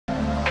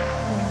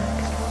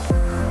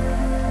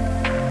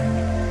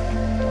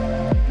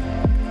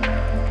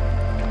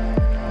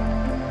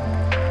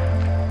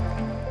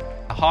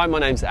Hi, my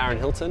name's Aaron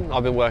Hilton.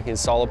 I've been working in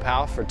solar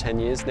power for 10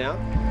 years now.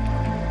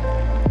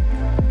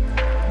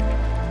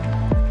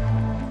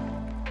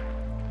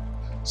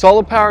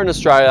 Solar power in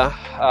Australia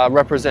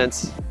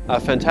represents a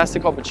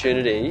fantastic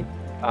opportunity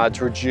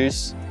to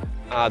reduce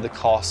the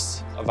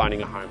costs of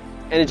owning a home.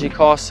 Energy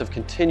costs have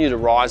continued to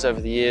rise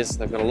over the years.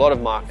 They've got a lot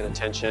of market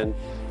attention.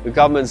 The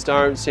governments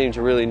don't seem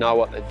to really know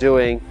what they're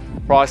doing.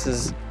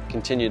 Prices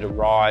continue to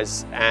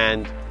rise,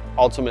 and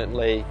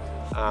ultimately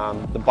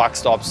the buck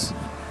stops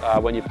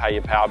when you pay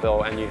your power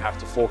bill and you have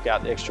to fork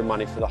out the extra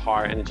money for the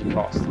higher energy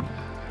cost.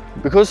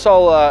 Because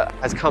solar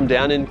has come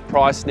down in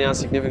price now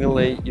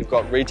significantly, you've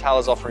got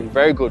retailers offering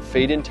very good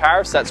feed-in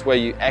tariffs. That's where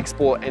you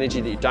export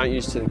energy that you don't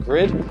use to the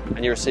grid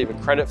and you receive a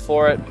credit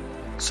for it.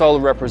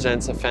 Solar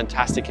represents a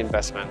fantastic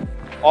investment.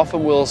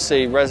 Often we'll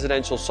see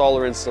residential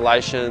solar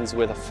installations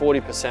with a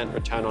 40%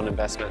 return on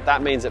investment.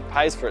 That means it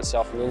pays for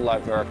itself a little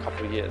over a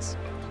couple of years.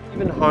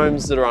 Even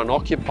homes that are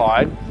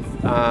unoccupied,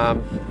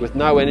 with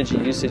no energy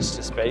usage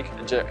to speak,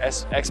 and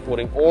just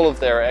exporting all of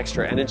their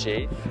extra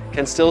energy,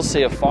 can still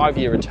see a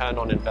 5-year return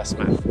on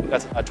investment.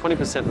 That's a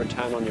 20%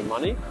 return on your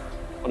money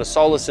on a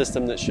solar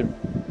system that should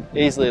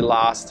easily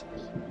last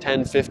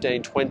 10,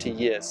 15, 20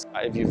 years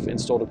if you've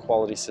installed a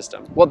quality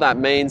system. What that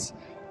means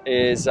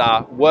is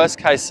worst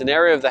case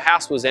scenario, if the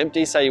house was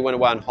empty, say you went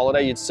away on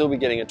holiday, you'd still be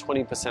getting a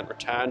 20%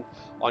 return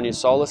on your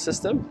solar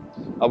system.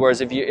 Whereas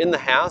if you're in the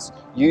house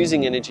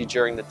using energy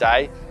during the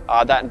day,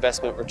 that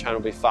investment return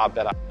will be far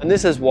better. And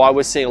this is why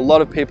we're seeing a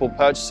lot of people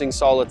purchasing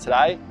solar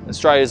today.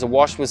 Australia is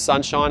awash with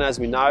sunshine, as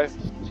we know.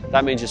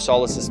 That means your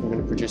solar system is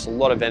going to produce a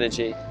lot of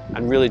energy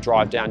and really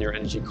drive down your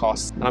energy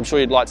costs. And I'm sure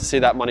you'd like to see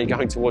that money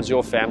going towards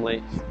your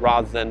family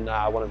rather than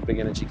one of the big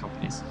energy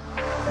companies.